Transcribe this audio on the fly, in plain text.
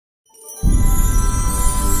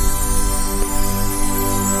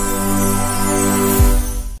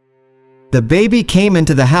The baby came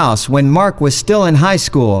into the house when Mark was still in high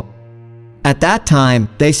school. At that time,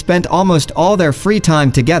 they spent almost all their free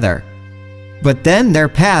time together. But then their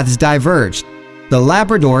paths diverged. The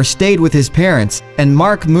Labrador stayed with his parents, and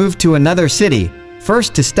Mark moved to another city,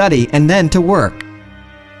 first to study and then to work.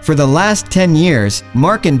 For the last 10 years,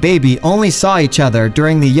 Mark and Baby only saw each other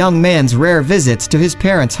during the young man's rare visits to his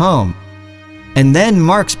parents' home. And then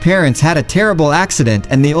Mark's parents had a terrible accident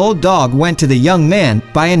and the old dog went to the young man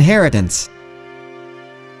by inheritance.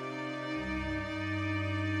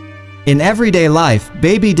 In everyday life,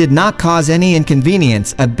 Baby did not cause any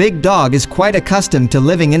inconvenience. A big dog is quite accustomed to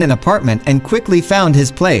living in an apartment and quickly found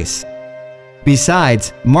his place.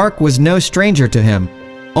 Besides, Mark was no stranger to him.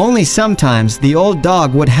 Only sometimes the old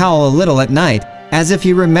dog would howl a little at night, as if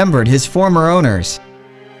he remembered his former owners.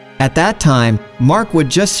 At that time, Mark would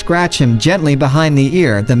just scratch him gently behind the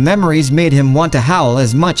ear. The memories made him want to howl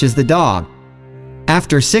as much as the dog.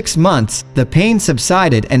 After 6 months, the pain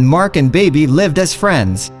subsided and Mark and Baby lived as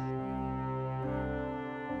friends.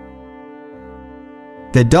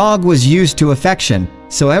 The dog was used to affection,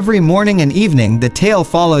 so every morning and evening the tail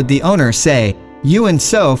followed the owner say, "You and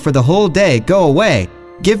so for the whole day, go away,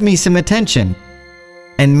 give me some attention."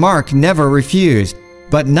 And Mark never refused.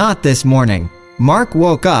 But not this morning. Mark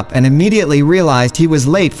woke up and immediately realized he was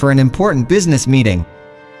late for an important business meeting.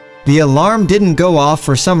 The alarm didn't go off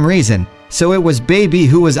for some reason, so it was Baby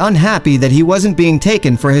who was unhappy that he wasn't being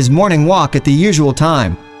taken for his morning walk at the usual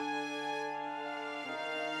time.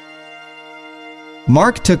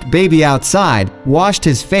 Mark took Baby outside, washed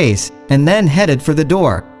his face, and then headed for the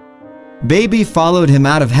door. Baby followed him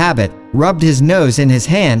out of habit, rubbed his nose in his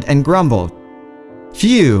hand and grumbled,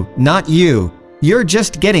 "Phew, not you. You're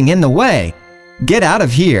just getting in the way. Get out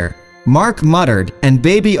of here," Mark muttered, and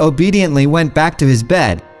Baby obediently went back to his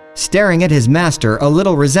bed, staring at his master a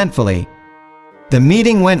little resentfully. The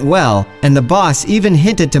meeting went well, and the boss even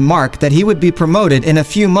hinted to Mark that he would be promoted in a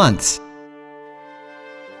few months.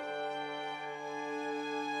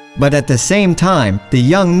 But at the same time, the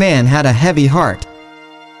young man had a heavy heart.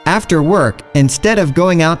 After work, instead of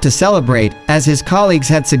going out to celebrate, as his colleagues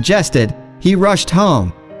had suggested, he rushed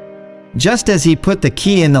home. Just as he put the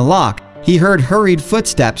key in the lock, he heard hurried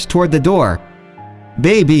footsteps toward the door.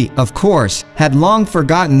 Baby, of course, had long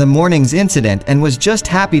forgotten the morning's incident and was just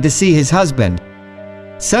happy to see his husband.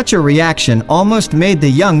 Such a reaction almost made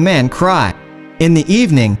the young man cry. In the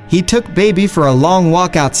evening, he took Baby for a long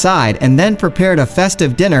walk outside and then prepared a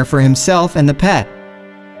festive dinner for himself and the pet.